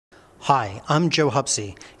Hi, I'm Joe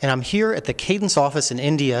Hupsey, and I'm here at the Cadence office in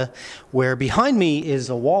India, where behind me is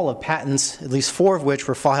a wall of patents, at least 4 of which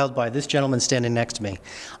were filed by this gentleman standing next to me.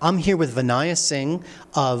 I'm here with Vinaya Singh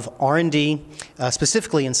of R&D,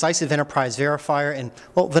 specifically Incisive Enterprise Verifier. And,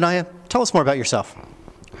 well, Vinaya, tell us more about yourself.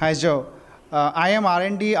 Hi, Joe. I am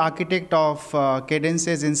R&D architect of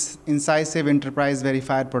Cadence's Incisive Enterprise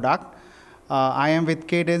Verifier product. I am with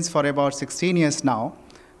Cadence for about 16 years now.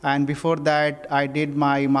 And before that, I did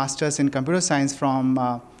my master's in computer science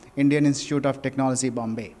from Indian Institute of Technology,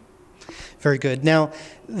 Bombay. Very good. Now,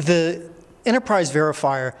 the Enterprise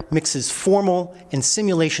Verifier mixes formal and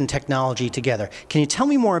simulation technology together. Can you tell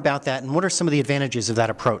me more about that, and what are some of the advantages of that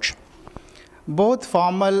approach? Both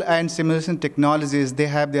formal and simulation technologies, they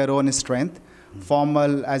have their own strength.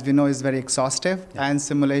 Formal, as we know, is very exhaustive, and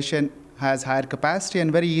simulation has higher capacity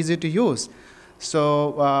and very easy to use.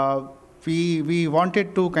 So we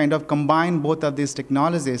wanted to kind of combine both of these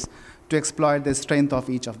technologies to exploit the strength of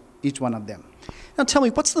each one of them. Now tell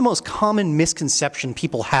me, what's the most common misconception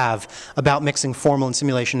people have about mixing formal and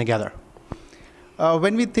simulation together?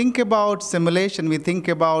 When we think about simulation, we think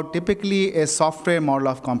about typically a software model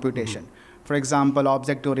of computation. For example,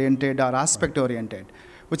 object-oriented or aspect-oriented,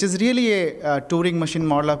 which is really a Turing machine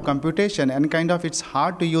model of computation, and kind of it's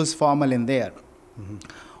hard to use formal in there.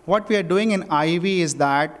 What we are doing in IV is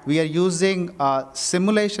that we are using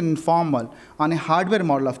simulation and formal on a hardware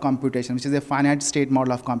model of computation, which is a finite state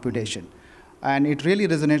model of computation. And it really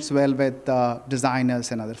resonates well with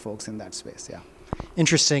designers and other folks in that space, yeah.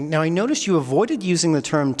 Interesting. Now, I noticed you avoided using the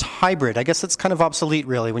term hybrid. I guess that's kind of obsolete,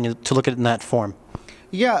 really, to look at it in that form.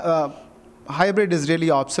 Yeah, hybrid is really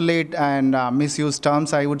obsolete and misused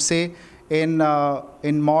terms, I would say. In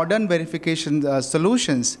modern verification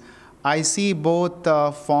solutions, I see both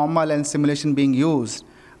formal and simulation being used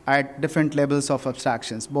at different levels of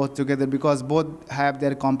abstractions, both together, because both have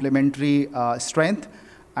their complementary strength,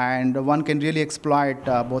 and one can really exploit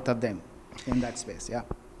both of them in that space, yeah.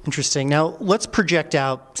 Interesting. Now, let's project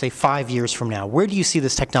out, say, 5 years from now. Where do you see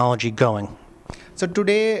this technology going? So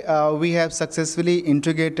today, we have successfully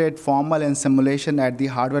integrated formal and simulation at the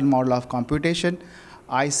hardware model of computation.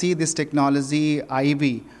 I see this technology,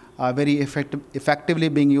 IV, very effectively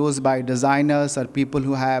being used by designers or people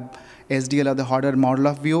who have SDL or the hardware model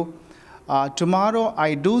of view. Tomorrow,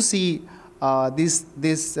 I do see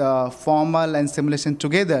this formal and simulation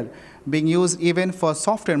together being used even for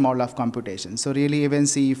software model of computation. So really even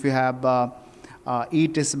see if you have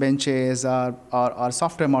e-test benches or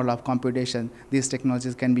software model of computation, these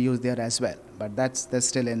technologies can be used there as well. But that's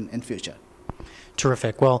still in future.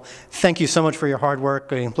 Terrific. Well, thank you so much for your hard work.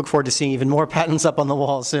 I look forward to seeing even more patents up on the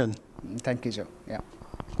wall soon. Thank you, Joe. Yeah.